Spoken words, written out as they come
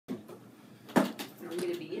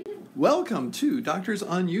me to be? Welcome to Doctors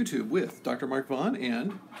on YouTube with Dr. Mark Vaughan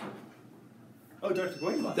and... Oh, Dr.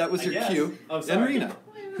 Vaughan. That was your cue. Oh, sorry. And Rena,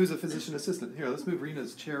 who's a physician assistant. Here, let's move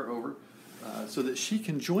Rena's chair over so that she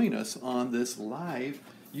can join us on this live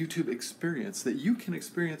YouTube experience that you can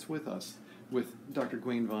experience with us with Dr.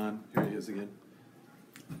 LeeAnn Vaughan. Here he is again.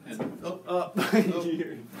 And, oh.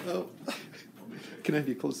 Can I have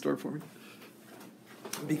you close the door for me?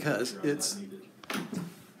 Because it's...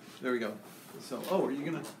 There we go. So, are you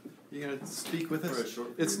gonna speak with us?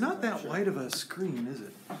 It's not that wide of a screen, is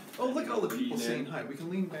it? Oh, look at all the people saying hi. We can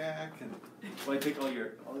lean back and... Well, I take all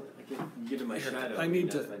your... I can get in my shadow. I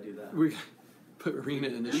need to... If I do that. We put Rena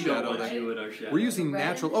in the shadow. You in our shadow. We're using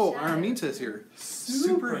natural... Oh, Araminta's here.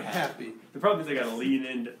 Super happy. The problem is I gotta lean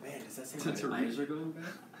in. Man, does that say my eyes are going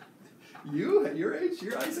back? You, at your age,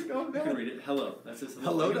 your eyes are going I back. can read it. Hello. That's just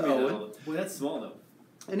hello to Owen. Boy, that's small though.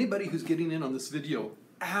 Anybody who's getting in on this video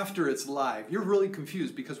after it's live, you're really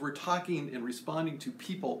confused because we're talking and responding to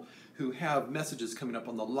people who have messages coming up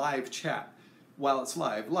on the live chat while it's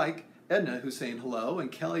live, like Edna, who's saying hello,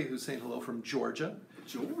 and Kelly, who's saying hello from Georgia.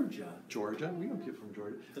 Georgia? We don't get from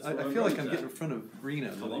Georgia. I feel like I'm getting in front of Rena.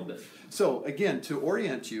 Columbus. So, again, to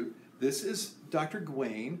orient you, this is Dr.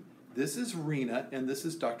 LeeAnn, this is Rena, and this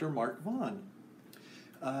is Dr. Mark Vaughan.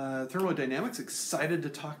 Thermodynamics, excited to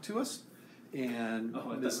talk to us. And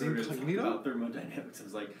Ms. Incognito about thermodynamics. I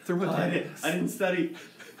was like, thermodynamics. I didn't study.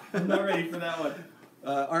 I'm not ready for that one.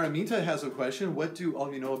 Araminta has a question. What do all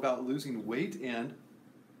of you know about losing weight and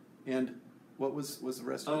what was the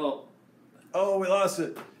rest of it? Oh, we lost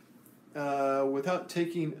it. Without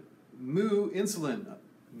taking insulin.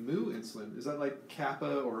 Insulin. Is that like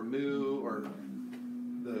kappa or mu or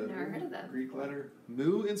the Never heard of that. Greek letter?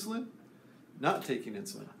 Insulin? Not taking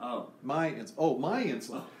insulin. My insulin.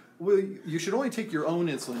 Oh. Well, you should only take your own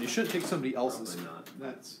insulin. You shouldn't take somebody else's. Probably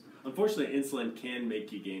not. Unfortunately, insulin can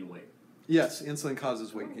make you gain weight. Yes, insulin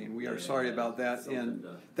causes weight gain. We are sorry about that, and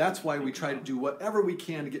that's why we try to do whatever we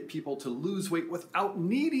can to get people to lose weight without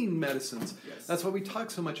needing medicines. Yes. That's why we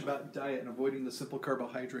talk so much about diet and avoiding the simple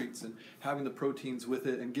carbohydrates and having the proteins with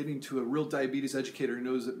it and getting to a real diabetes educator who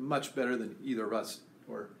knows it much better than either of us.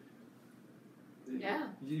 Yeah.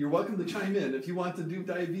 You're welcome to chime in if you want to do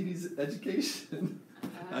diabetes education.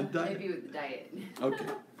 Maybe with the diet. Okay.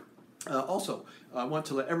 Also, I want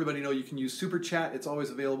to let everybody know you can use Super Chat. It's always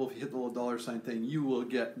available. If you hit the little $ thing, you will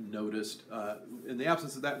get noticed. In the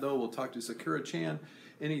absence of that, though, we'll talk to Sakura Chan.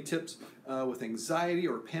 Any tips with anxiety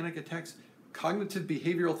or panic attacks? Cognitive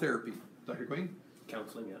behavioral therapy. Dr. LeeAnn?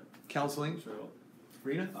 Counseling, yeah. Counseling. Sure.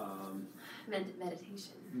 Rena?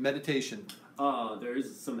 Meditation. Meditation.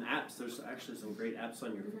 There's some apps. There's actually some great apps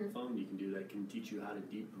on your phone you can do that can teach you how to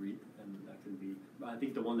deep breathe. And that can be, I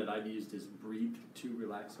think the one that I've used is Breathe to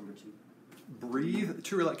Relax, number 2. Breathe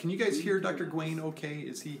to relax. Can you guys hear Dr. LeeAnn okay?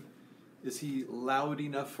 Is he loud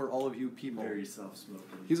enough for all of you people? Very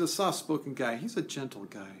soft-spoken. He's a soft-spoken guy. He's a gentle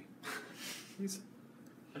guy.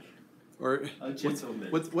 A gentleman.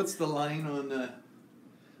 What's the line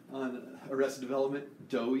on Arrested Development?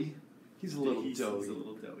 Doughy. He's a little doughy. He's a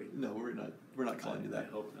little doughy. No, we're not calling you that.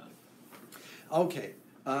 I hope not. Okay.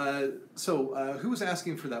 So who was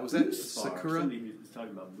asking for that? Was that Sakura? Somebody was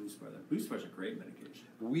talking about BooSpar. BooSpar is a great medication.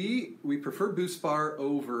 We prefer BooSpar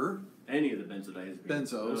over any of the benzodiazepines.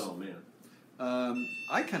 Benzos. Oh man.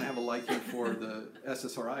 I kind of have a liking for the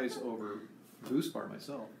SSRIs over BooSpar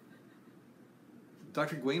myself.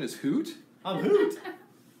 Dr. LeeAnn is Hoot? I'm Hoot.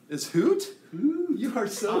 Is Hoot? Hoot. You are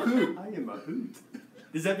so Hoot. I am a Hoot.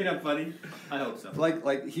 Does that mean I'm funny? I hope so.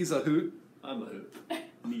 Like he's a Hoot? I'm a Hoot.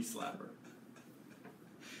 Knee slapper.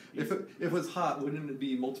 If it was hot, wouldn't it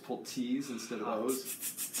be multiple T's instead of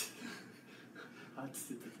O's?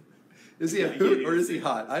 Is he a Hoot or is he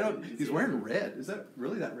hot? He's wearing red. Is that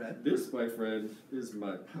really that red? This, my friend, is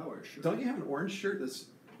my power shirt. Don't you have an orange shirt that's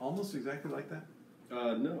almost exactly like that?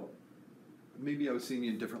 No. Maybe I was seeing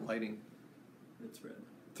you in different lighting. It's red.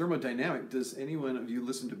 Thermodynamic. Does anyone of you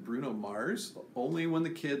listen to Bruno Mars? Only when the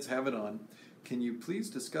kids have it on. Can you please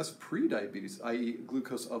discuss pre-diabetes, i.e.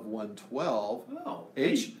 glucose of 112? Oh,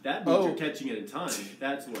 that means you're catching it in time.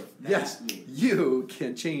 That's what that means. You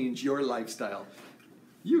can change your lifestyle.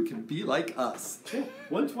 You can be like us.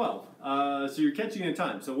 112. So you're catching it in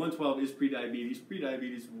time. So 112 is pre-diabetes.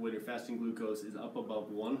 Pre-diabetes, when your fasting glucose is up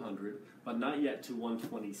above 100, but not yet to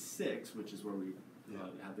 126, which is where we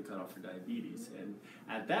have the cutoff for diabetes. And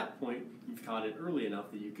at that point, you've caught it early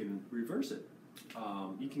enough that you can reverse it.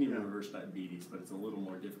 You can even reverse diabetes, but it's a little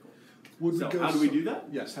more difficult. How do we do that?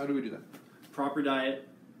 Yes, how do we do that? Proper diet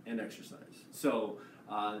and exercise. So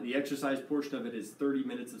The exercise portion of it is 30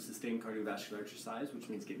 minutes of sustained cardiovascular exercise, which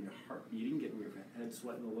means getting your heart beating, getting your head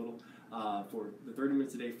sweating a little, for the 30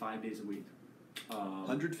 minutes a day, 5 days a week.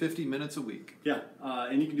 150 minutes a week. Yeah,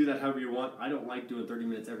 and you can do that however you want. I don't like doing 30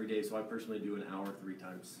 minutes every day, so I personally do an hour 3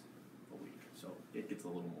 times a week. So it gets a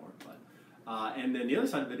little more. But and then the other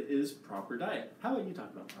side of it is proper diet. How about you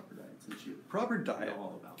talk about proper diet, since you proper diet. know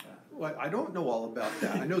all about that? Well, I don't know all about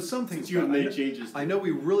that. I know some things. Since you have made changes. I know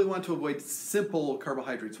we really want to avoid simple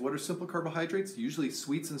carbohydrates. What are simple carbohydrates? Usually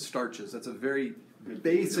sweets and starches. That's a very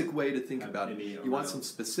basic way to think about it. You want some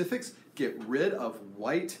specifics? Get rid of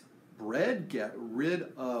white bread. Get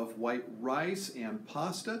rid of white rice and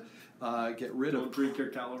pasta. Get rid of... Don't drink your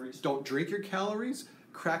calories. Don't drink your calories.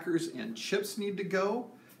 Crackers and chips need to go.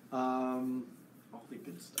 All the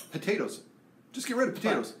good stuff. Potatoes. Just get rid of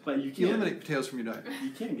potatoes. But you can't eliminate potatoes from your diet.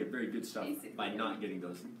 You can get very good stuff by not getting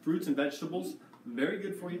those. Fruits and vegetables, very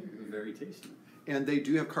good for you, very tasty. And they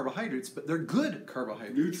do have carbohydrates, but they're good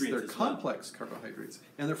carbohydrates. Nutrients. They're complex carbohydrates,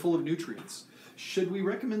 and they're full of nutrients. Should we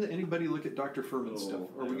recommend that anybody look at Dr. Furman's stuff,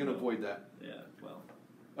 or are we going to avoid that? Yeah, well.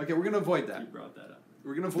 Okay, we're going to avoid that. You brought that up.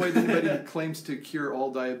 We're going to avoid anybody who claims to cure all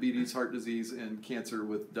diabetes, heart disease, and cancer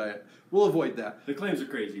with diet. We'll avoid that. The claims are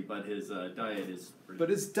crazy, but his diet is pretty But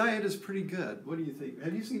his diet is pretty good. What do you think?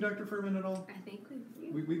 Have you seen Dr. Furman at all? I think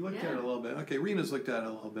We looked at it a little bit. Okay, Rena's looked at it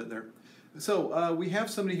a little bit there. So we have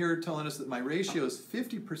somebody here telling us that my ratio is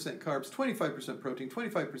 50% carbs, 25% protein,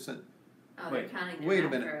 25%... Oh, they're counting wait a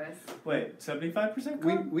minute. Wait,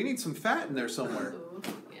 75% We need some fat in there somewhere. Ooh,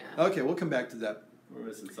 yeah. Okay, we'll come back to that. We're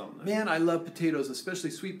missing something. Man, I love potatoes,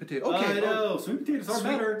 especially sweet potatoes. Okay, I know. Sweet potatoes are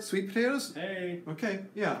better. Sweet potatoes? Hey. Okay,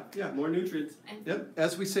 yeah. More nutrients. Yep.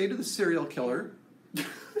 As we say to the serial killer,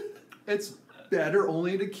 it's better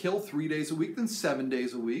only to kill 3 days a week than 7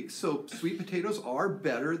 days a week. So sweet potatoes are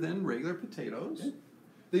better than regular potatoes. Okay.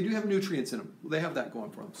 They do have nutrients in them. They have that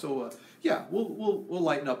going for them. So yeah, we'll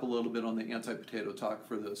lighten up a little bit on the anti-potato talk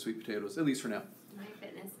for the sweet potatoes, at least for now.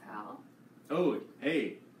 MyFitnessPal. Oh,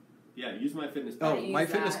 hey. Yeah, use MyFitnessPal. Oh,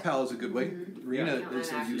 MyFitnessPal is a good way. Mm-hmm. Rena is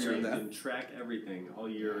a user of that. You can track everything. All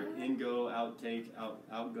your in-go, outtake,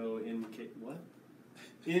 outgo, what?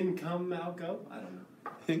 Income, outgo? I don't know.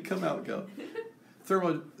 Income, outgo.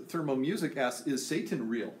 Thermo Music asks, is Satan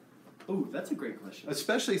real? Oh, that's a great question.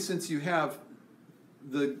 Especially since you have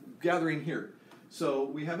the gathering here. So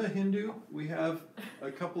we have a Hindu, we have a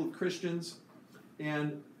couple of Christians,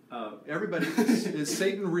 and everybody is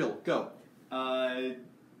Satan real? Go.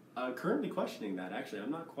 Currently questioning that, actually.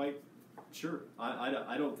 I'm not quite sure.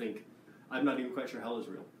 I don't think, I'm not even quite sure hell is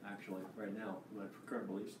real, actually, right now, my current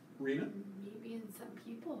beliefs. Rena? Maybe in some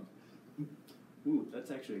people. Ooh, that's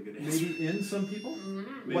actually a good answer. Maybe in some people?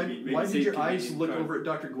 Mm-hmm. Why did your eyes look over at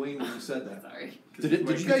Dr. Gwaine when you said that? Sorry.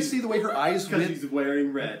 Did you guys see the way her eyes went? Because he's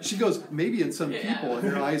wearing red. She goes, maybe in some people, and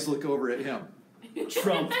her eyes look over at him.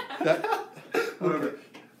 Trump. Okay.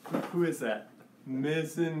 Who is that?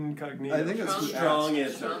 Miss Incognito. I think that's who strong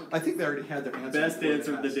asked. answer. Trump. I think they already had their answer. Best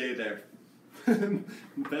answer of the day there.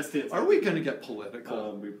 Best answer. Are we going to get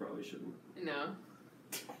political? We probably shouldn't. No.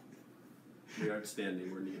 We aren't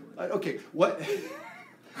standing, we're kneeling. Okay, what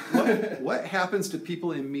happens to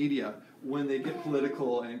people in media when they get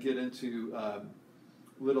political and get into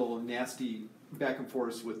little nasty back and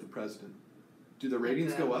forth with the president? Do the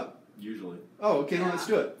ratings go up? Usually. Oh, okay, yeah. Let's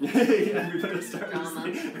do it. Yeah, we better start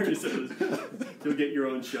You'll get your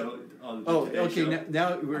own show on the okay, show.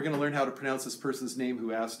 now we're going to learn how to pronounce this person's name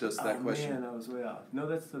who asked us that question. Man, I was way off. No,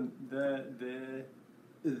 that's the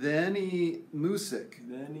Theni Musik.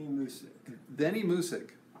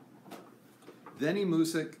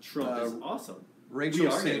 Trump is awesome.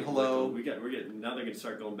 Rachel saying hello. We're getting now they're going to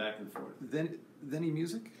start going back and forth. Theni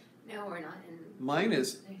Music? No, we're not in. Mine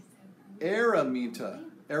is Araminta.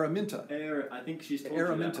 I think she's told you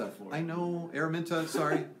that before. I know, Araminta,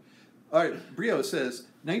 sorry. All right, Brio says,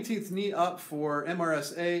 19th knee up for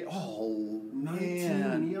MRSA. Oh,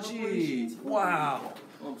 man, gee, wow.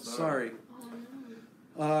 Oh, sorry.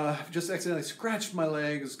 Just accidentally scratched my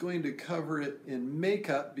leg. Is going to cover it in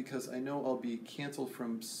makeup because I know I'll be canceled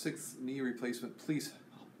from 6th knee replacement. Please.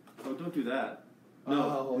 Oh, don't do that.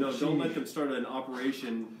 No, don't let them start an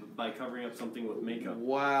operation by covering up something with makeup.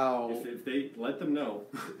 Wow. If they let them know.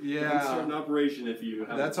 Yeah. Don't start an operation if you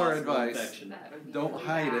have That's a our possible advice. infection. Don't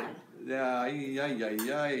hide it. Yeah,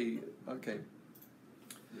 okay.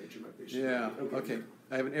 Yeah, okay.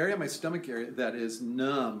 I have an area in my stomach area that is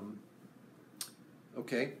numb.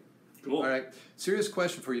 Okay. Cool. All right. Serious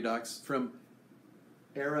question for you, docs, from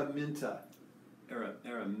Araminta.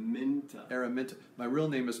 Araminta. My real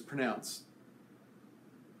name is pronounced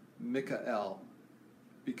Mikael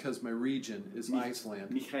because my region is Iceland.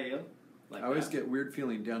 Mikhail? Like I always that. get weird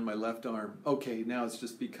feeling down my left arm. Okay, now it's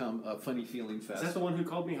just become a funny feeling Is fest. that the one who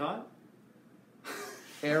called me hot?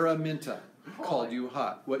 Araminta called you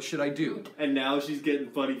hot. What should I do? And now she's getting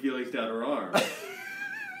funny feelings down her arm. I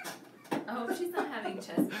hope she's not having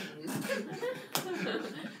chest pains.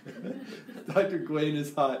 Dr. Gwaine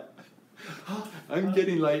is hot. I'm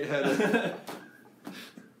getting lightheaded.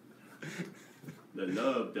 The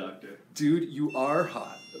love doctor. Dude, you are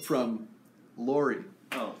hot. From Lori.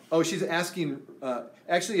 Oh. Oh, she's asking.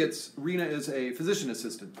 Actually, it's Rena is a physician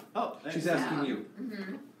assistant. Oh. She's asking you.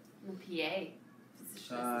 Mm-hmm. The PA.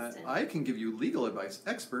 Physician assistant. I can give you legal advice.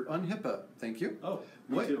 Expert on HIPAA. Thank you. Oh,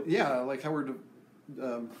 me What? too. Yeah, like how we're.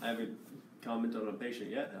 I haven't commented on a patient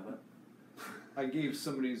yet, have I? I gave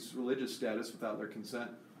somebody's religious status without their consent.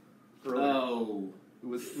 Earlier. Oh.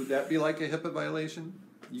 Would that be like a HIPAA violation?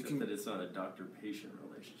 You Except that it's not a doctor-patient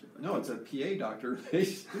relationship. No, it's a PA doctor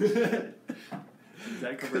relationship. Is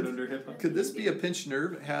that covered under HIPAA? Could this be a pinched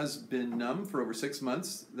nerve? Has been numb for over 6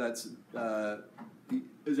 months. That's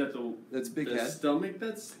Is that the that's big the head. stomach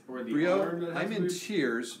that's or the Brio, arm that has I'm in weird-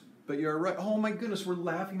 tears, but you're right. Oh my goodness, we're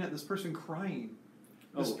laughing at this person crying.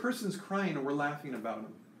 This Oh. person's crying and we're laughing about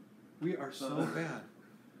him. We are so bad.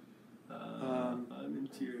 I'm in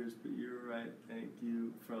tears, but you're right. Thank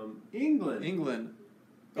you. From England. England.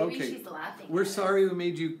 Maybe Okay. she's laughing. We're at it. sorry we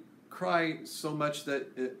made you cry so much that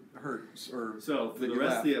it hurts. Or So for that the you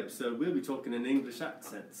rest laugh. of the episode, we'll be talking in English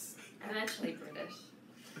accents. I'm actually British.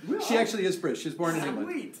 She actually is British. She was born in England.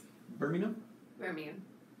 Sweet. Birmingham? Birmingham.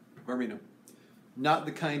 Birmingham. Not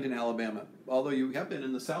the kind in Alabama. Although you have been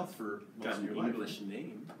in the South for most Got of an your life. English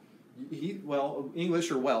name. Well, English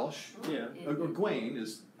or Welsh. Yeah. Or Gwaine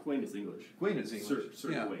is Gwaine is English. Gwaine is English.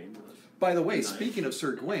 Sir yeah. Gwaine. By the way, Nice. speaking of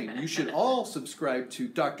Sir Gwaine, you should all subscribe to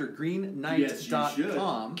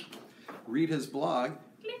drgreenknight.com. Read his blog.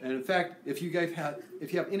 And in fact, if you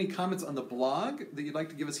have any comments on the blog that you'd like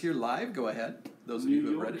to give us here live, go ahead. Those of you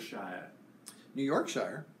who have read it. Yorkshire. New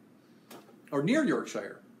Yorkshire. Or near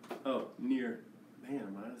Yorkshire. Oh, near.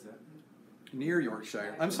 Man, why is that? Near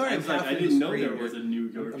Yorkshire. I'm sorry, I I'm was like, half I in the didn't know screen there here. was a New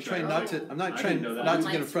Yorkshire. I'm trying not to. I'm not I trying didn't know that. not to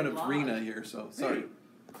Likes get in front of blog. Rena here. So sorry. Hey.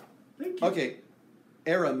 Thank you. Okay,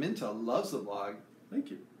 Araminta loves the blog, Thank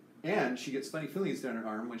you. and she gets funny feelings down her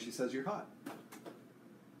arm when she says you're hot.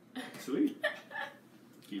 Sweet.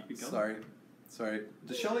 Keep it going. Sorry.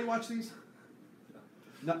 Does Shelley watch these?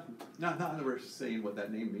 Not that we're saying what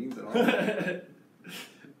that name means at all.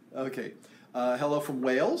 Okay. Hello from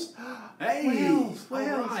Wales. Hey, Wales. all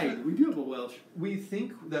right. We do have a Welsh. We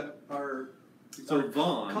think that our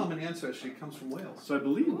Vaughan. common ancestry comes from Wales. So I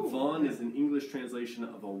believe Ooh. Vaughan is an English translation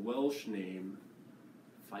of a Welsh name,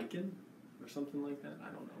 Fiken, or something like that. I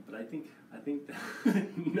don't know, but I think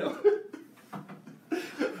that no.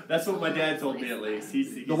 That's what my dad told me at least.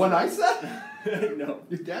 He's The one I said? No,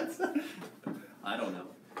 Your dad said? I don't know.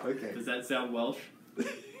 Okay. Does that sound Welsh?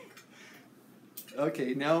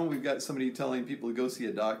 Okay, now we've got somebody telling people to go see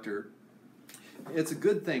a doctor. It's a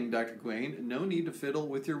good thing, Dr. Gwaine. No need to fiddle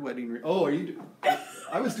with your wedding ring. Oh, are you?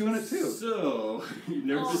 I was doing it too. So you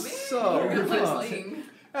never Oh, man. So, You're huh. whistling.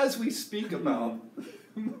 As we speak about.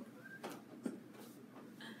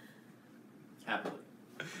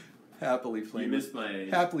 Happily You playing. missed my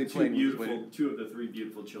Happily playing with wedding. two of the three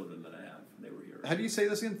beautiful children that I have. They were here. How do you say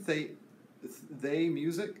this again? They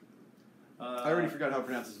music? I already forgot how to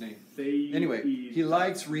pronounce his name. Anyway, he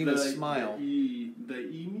likes Rena's smile. The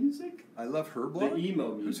music? I love her blog. The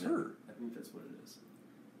emo Who's music. her? I think that's what it is.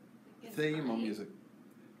 It's The emo fine. music.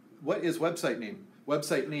 What is website name?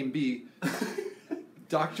 Website name B.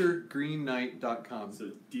 drgreenknight.com.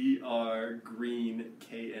 So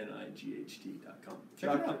drgreenknight.com.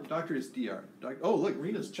 Check it out. Doctor is DR. Oh, look,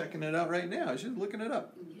 Rena's checking it out right now. She's looking it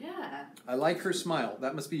up. Yeah. I like her smile.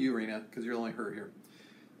 That must be you, Rena, because you're only her here.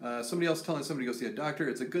 Somebody else telling somebody to go see a doctor.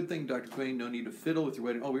 It's a good thing, Dr. Gwaine. No need to fiddle with your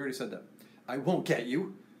wedding. Oh, we already said that. I won't get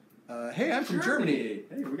you. Hey, I'm from Germany.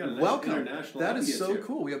 Hey, we got a nice Welcome. international That is audience so here.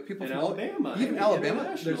 cool. We have people In from Alabama. Even Hey, Alabama.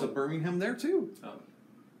 international. There's a Birmingham there too. Oh.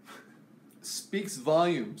 Speaks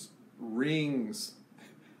volumes. Rings.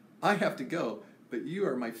 I have to go, but you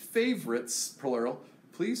are my favorites, plural.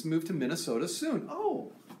 Please move to Minnesota soon.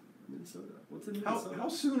 Oh, Minnesota. What's in Minnesota? how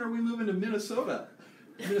soon are we moving to Minnesota?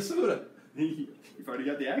 Minnesota. You've already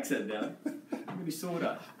got the accent down.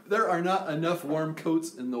 Minnesota. There are not enough warm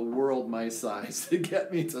coats in the world my size to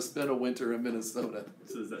get me to spend a winter in Minnesota.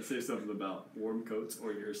 So does that say something about warm coats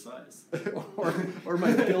or your size? or my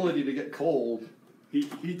ability to get cold.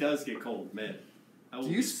 He does get cold, man. I will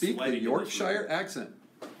Do you be speak the sweating in this Yorkshire room. accent?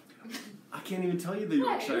 I can't even tell you the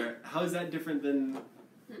What? Yorkshire. How is that different than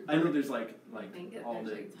I know there's like all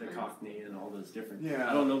there's the Cockney and all those different. Yeah.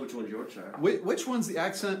 I don't know which one's Yorkshire. Which one's the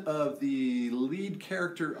accent of the lead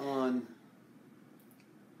character on...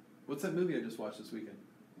 What's that movie I just watched this weekend?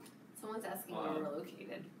 Someone's asking where we're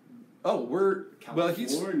located. Oh, we're...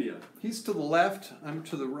 California. Well, he's to the left, I'm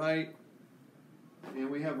to the right, and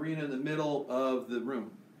we have Rena in the middle of the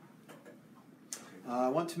room. I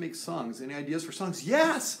want to make songs. Any ideas for songs?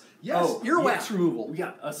 Yes! Yes! Earwax removal. We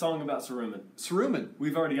got a song about cerumen. Cerumen.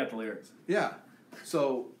 We've already got the lyrics. Yeah.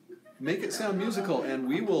 So make it sound musical, and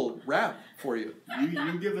we will rap for you.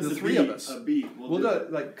 You give us The a three beat. of us. A beat. We'll do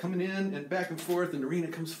it like coming in and back and forth, and Arena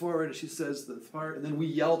comes forward and she says the part, and then we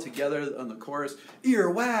yell together on the chorus,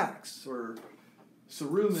 earwax or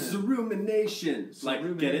cerumen. Cerumination.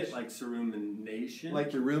 Like, get it? Like cerumination?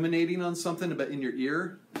 Like you're ruminating on something but in your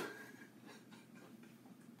ear.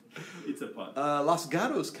 It's a pun. Los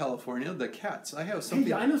Gatos, California, the Cats. I have something.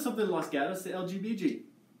 Hey, I know something in Los Gatos, the LGBG.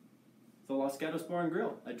 The Los Gatos Bar and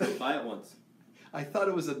Grill. I drove by it once. I thought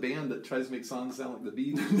it was a band that tries to make songs sound like the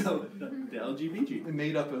Bee Gees. No, the LGBG.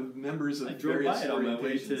 Made up of members of I drove various by it on my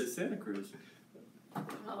way to orientations. Santa Cruz.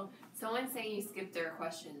 Oh, someone's saying you skipped their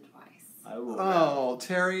question twice. I will Oh,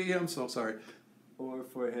 Terry, I'm so sorry. Or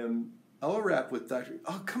for him, I will rap with Dr.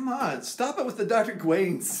 Oh, come on. Stop it with the Dr.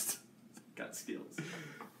 Gwains. got skills.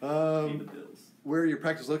 Pay the bills. Where your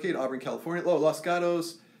practice located? Auburn, California. Oh, Los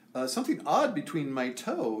Gatos. Something odd between my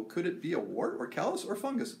toe. Could it be a wart or callus or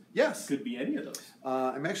fungus? Yes. Could be any of those.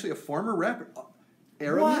 I'm actually a former rapper. What?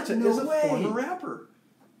 Aramita No is a way. former rapper.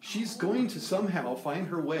 She's going to somehow find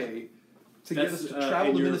her way to get us That's, to travel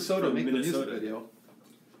and to you're Minnesota and from make the music Minnesota. video.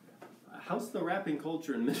 How's the rapping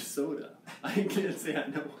culture in Minnesota? I can't say I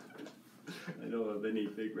know of any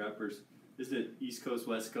big rappers. Isn't it East Coast,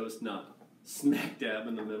 West Coast? Not smack dab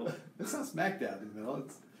in the middle. It's not smack dab in the middle.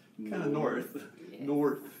 It's kind of north. Yes.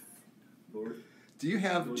 North. North. Do you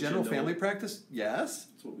have Don't general you know family it? practice? Yes.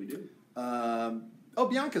 That's what we do. Oh,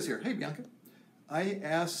 Bianca's here. Hey, Bianca. I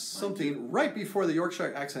asked something right before the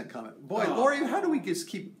Yorkshire accent comment. Boy, Oh. Lori, how do we just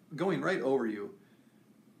keep going right over you?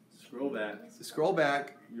 Scroll back. Scroll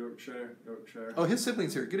back. Yorkshire. Oh, his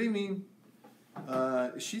sibling's here. Good evening.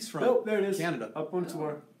 She's from Oh, there it is. Canada. Up once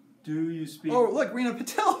more. Do you speak? Oh, look, Rena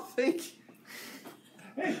Patel. Thank you.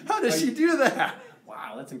 Hey, How does she do that?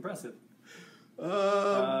 Wow, that's impressive.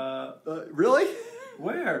 Really?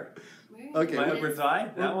 Where? Where Okay. My is upper it? thigh?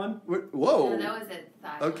 That one? Whoa. No, that was it.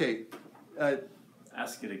 Thigh. Okay.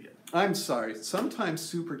 Ask it again. I'm sorry. Sometimes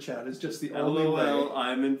Super Chat is just the only LOL, way.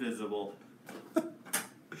 I'm invisible.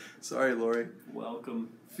 Sorry, Lori. Welcome.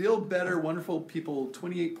 Feel better, wonderful people,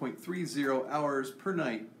 28.30 hours per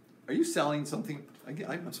night. Are you selling something?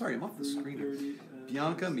 I'm sorry, I'm off the screen here.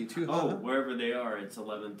 Bianca, me too. Oh, Huh? wherever they are, it's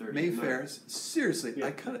 11:30. Mayfair. Seriously, Yeah.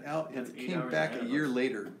 I cut it out and That's it 8 came hours back ahead a of year us.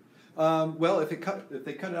 later. Well, if they cut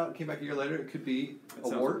it out and came back a year later, it could be That a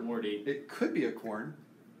sounds wart. warty. It could be a corn.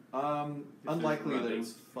 Unlikely that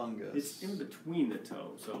it's fungus. It's in between the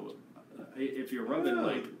toe, so if you're rubbing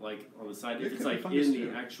Oh. like on the side, It if it's could be like fungus in the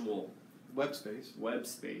too. actual Web space. web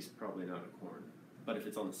space, probably not a corn. But if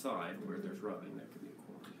it's on the side where there's rubbing, that could be a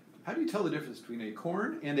corn. How do you tell the difference between a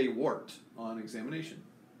corn and a wart on examination?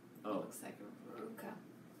 Oh, Looks like a verruca.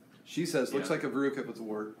 She says, looks Yeah. like a verruca if it's a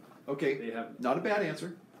wart. Okay, they have not a bad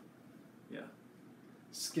answer. yeah.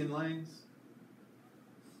 Skin lines.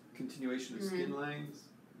 Continuation of skin lines.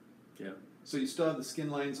 Yeah. So you still have the skin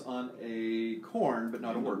lines on a corn, but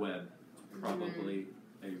not a On the wart. web, probably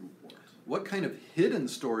a wart. What kind of hidden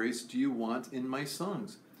stories do you want in my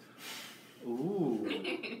songs? Ooh,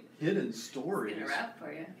 hidden stories. Gonna rap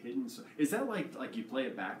for you. Hidden. Is that like you play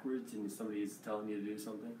it backwards and somebody is telling you to do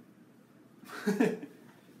something?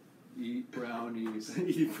 Eat brownies.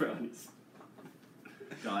 Eat brownies.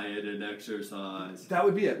 Diet and exercise. That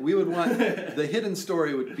would be it. We would want the hidden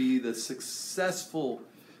story would be the successful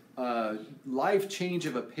life change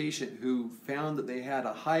of a patient who found that they had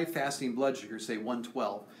a high fasting blood sugar, say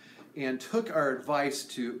 112, and took our advice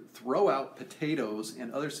to throw out potatoes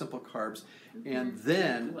and other simple carbs, and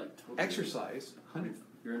then You're like totally- exercise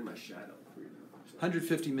You're in my shadow.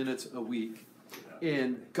 150 minutes a week,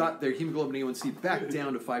 and got their hemoglobin A1C back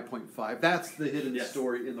down to 5.5. That's the hidden Yes.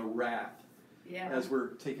 story in the rat. Yeah. As we're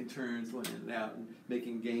taking turns going in and out and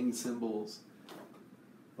making gang symbols,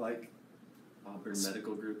 like Auburn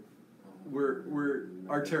Medical Group.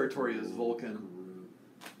 our territory is Vulcan.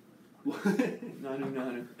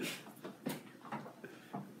 Nanu.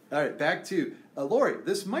 All right, back to Lori.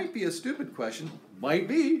 This might be a stupid question, might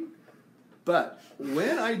be, but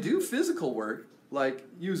when I do physical work, like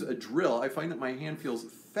use a drill, I find that my hand feels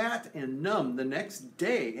fat and numb the next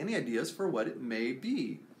day. Any ideas for what it may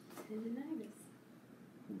be? Tendinitis.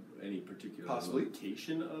 any particular Possibly.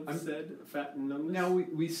 location of said fat and numbness? Now,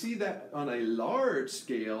 we see that on a large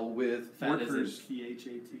scale with fat workers... as in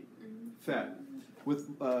P-H-A-T? Fat. With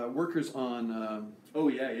workers on... oh,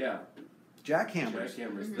 yeah. Jackhammers.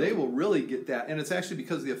 Jackhammers. They will really get that. And it's actually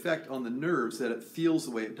because of the effect on the nerves that it feels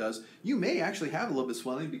the way it does. You may actually have a little bit of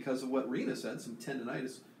swelling because of what Rena said, some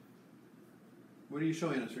tendinitis. What are you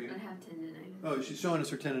showing us, Rena? I have tendinitis. Oh, she's showing us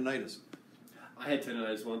her tendinitis. I had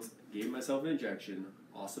tendinitis once, gave myself an injection.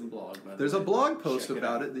 Awesome blog, by the way. There's a blog post Check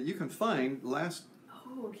about it that you can find last...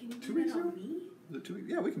 Oh, can you 2 do weeks that on ago? me? The 2 weeks?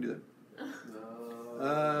 Yeah, we can do that.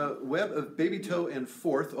 Web of baby toe and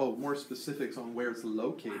fourth. Oh, more specifics on where it's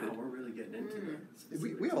located. Wow, we're really getting into this.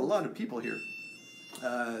 We have a lot of people here.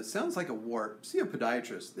 Sounds like a wart. See a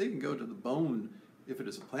podiatrist. They can go to the bone if it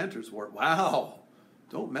is a plantar's wart. Wow.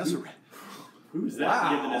 Don't mess around. Who's that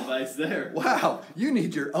giving advice there? Wow. You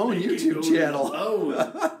need your own YouTube channel.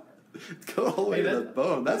 Go all the way to the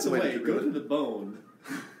bone. That's the way to go to the bone.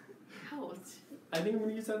 Ouch. I think I'm going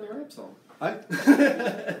to use that in the rap song.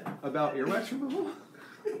 About earwax removal?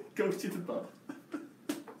 Go to the bone.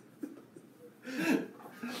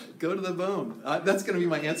 Go to the bone. That's going to be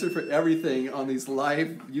my answer for everything on these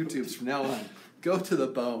live YouTubes from now on. Go to the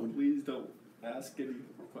bone. Please don't ask any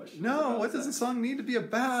questions. No, what does the song need to be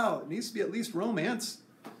about? It needs to be at least romance.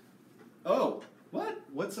 Oh, what?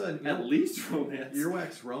 What's an at least romance?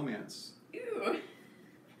 Earwax romance. Ew.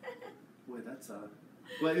 Boy, that's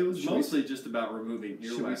well, it was mostly just about removing earwax.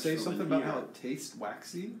 Should we say something about how it tastes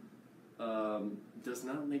waxy? Does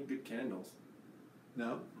not make good candles.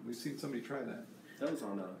 No, we've seen somebody try that. That was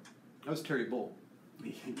on That was Terry Bull.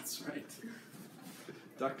 That's right.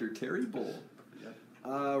 Dr. Terry Bull. Yep.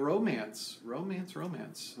 Romance with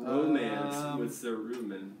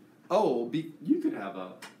cerumen. Oh, you could have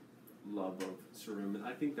a love of cerumen.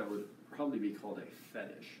 I think that would probably be called a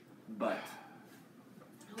fetish. But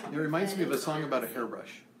it reminds me of a song about a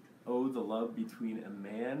hairbrush. Oh, the love between a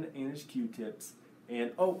man and his Q-tips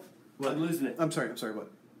and I'm losing it. I'm sorry. What?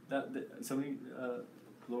 Somebody,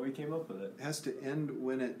 Lori came up with it. It has to end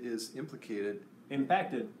when it is implicated.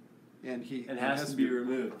 Impacted. And it has to be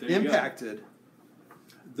removed. There impacted.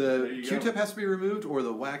 The Q-tip has to be removed, or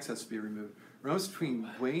the wax has to be removed. Romance between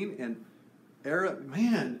Wayne and Era.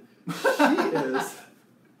 Man, she is.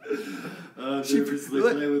 She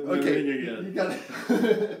playing with my ring again. You got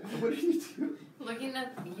what are you doing? Looking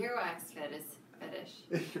up earwax fetish.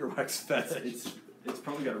 Earwax fetish. It's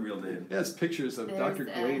probably got a real name. It has pictures of Dr.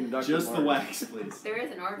 Wayne and Dr. Just Mark. the wax, please. There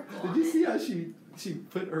is an article. Did you see how she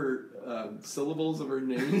put her syllables of her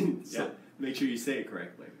name? Yeah. Make sure you say it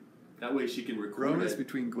correctly. That way she can record Romance it.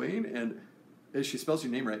 between Gwen and, as she spells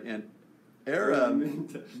your name right, and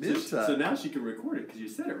Araminta. So now she can record it because you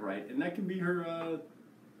said it right, and that can be her.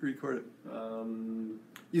 Record it.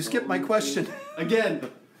 You skipped my question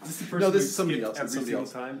again. This is somebody else. It's somebody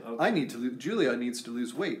else. Time? Okay. I need to. Julia needs to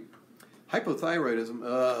lose weight.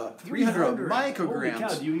 Hypothyroidism. 300 micrograms. Holy cow!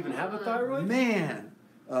 Do you even have a thyroid? Man,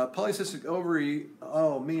 polycystic ovary.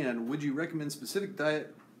 Oh man, would you recommend specific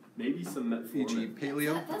diet? Maybe some metformin. E.g.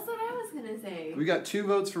 paleo. That's what I was gonna say. We got 2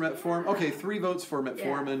 votes for metformin. Okay, 3 votes for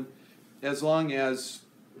metformin, as long as,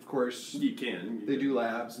 of course, you can. They do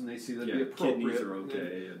labs and they see that be appropriate. Kidneys are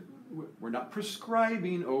okay. We're not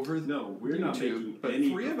prescribing over we're not making but any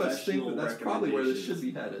 3 of us think that that's probably where this should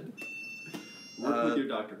be headed. Work with your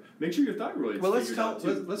doctor. Make sure your thyroid's well, let's tell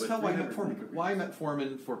why why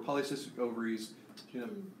metformin for polycystic ovaries.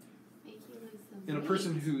 In a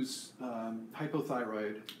person who's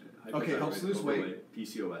hypothyroid, okay, helps lose weight.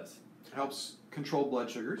 PCOS helps control blood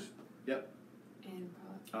sugars. Yep.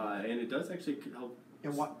 And it does actually help.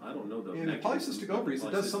 And what? I don't know though. In polycystic ovaries,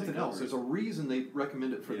 it does something else. There's a reason they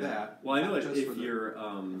recommend it for that. Well, I know if you're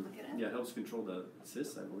it helps control the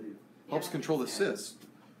cysts, I believe. Helps control the cysts.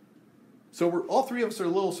 So all 3 of us are a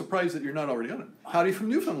little surprised that you're not already on it. Howdy from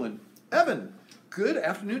Newfoundland, Evan. Good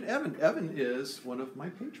afternoon, Evan. Evan is one of my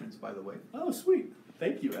patrons, by the way. Oh, sweet.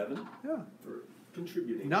 Thank you, Evan. Yeah. For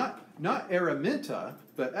contributing. Not Araminta,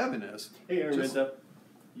 but Evan is. Hey, Araminta.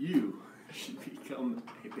 You should become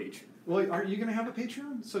a patron. Well, are you going to have a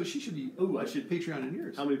Patreon? So she should be. Oh, I should Patreon in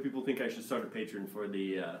yours. How many people think I should start a Patreon for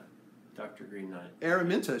the Dr. Green Knight?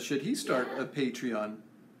 Araminta, should he start a Patreon?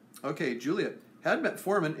 Okay, Juliet. Had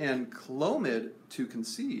metformin and Clomid to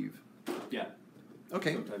conceive. Yeah.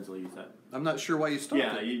 Okay. Sometimes I'll use that. I'm not sure why you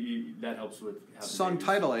started. Yeah, that helps with song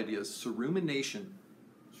title ideas. Cerumination.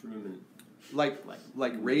 Cerumen.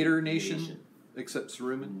 Like Raider Nation, except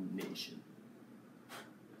Cerumen. Nation.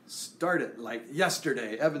 Start it like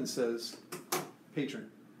yesterday. Evan says, patron.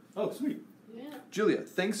 Oh, sweet. Yeah. Julia,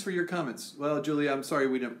 thanks for your comments. Well, Julia, I'm sorry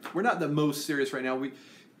we're not the most serious right now.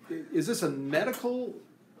 Is this a medical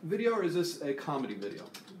video or is this a comedy video?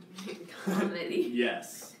 Comedy.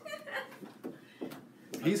 Yes.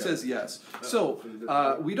 He says yes. So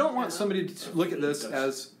we don't want somebody to look at this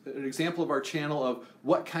as an example of our channel of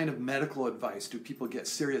what kind of medical advice do people get,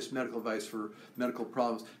 serious medical advice for medical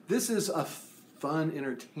problems. This is a fun,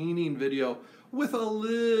 entertaining video with a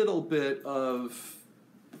little bit of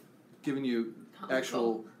giving you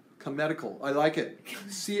actual comedical. I like it.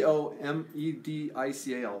 C-O-M-E-D-I-C-A-L.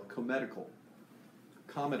 Comedical.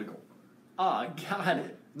 Comedical. Ah, got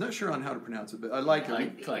it. Not sure on how to pronounce it, but I like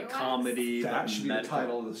it. Like comedy. That should be the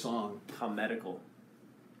title of the song. Comedical.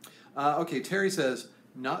 Okay, Terry says,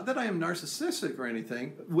 not that I am narcissistic or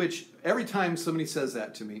anything, which every time somebody says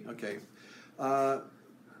that to me, okay,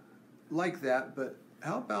 like that, but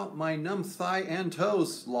how about my numb thigh and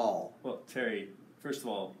toes, lol? Well, Terry, first of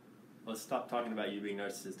all, let's stop talking about you being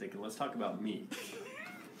narcissistic and let's talk about me.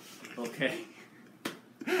 Okay?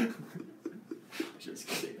 Just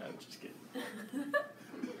kidding, I'm just kidding.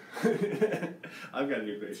 I've got a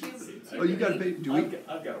new patient. Oh, you got a patient?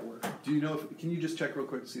 I've got work. Do you know if, can you just check real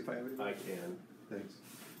quick to see if I have anything? I can. Thanks.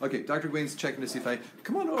 Okay, Dr. Gwain's checking to see if I,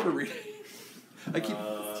 come on over, Rita. I keep,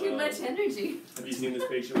 Too much energy. Have you seen this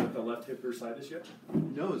patient with the left hip bursitis yet?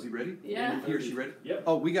 no, is he ready? Yeah. He or she ready? Yep.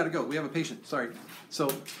 Oh, we gotta go, we have a patient, sorry.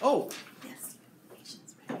 So, oh, Yes.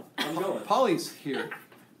 Patience, right? I'm going. Polly's here,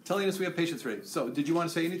 telling us we have patients ready. So, did you want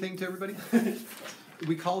to say anything to everybody?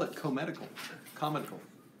 We call it comedical. Comedical.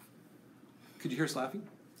 Could you hear us laughing?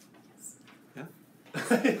 Yes.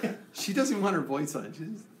 Yeah? She doesn't want her voice on.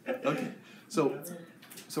 She's, okay. So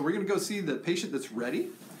we're going to go see the patient that's ready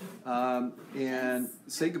and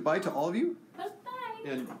say goodbye to all of you. Bye-bye.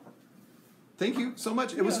 And thank you so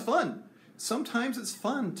much. It was fun. Sometimes it's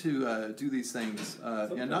fun to do these things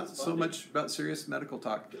and not so much about serious medical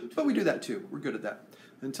talk. But we do that too. We're good at that.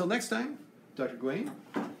 Until next time, Dr. Gwain,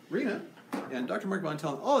 Rena, and Dr. Mark Vaughan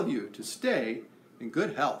telling all of you to stay in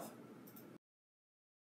good health.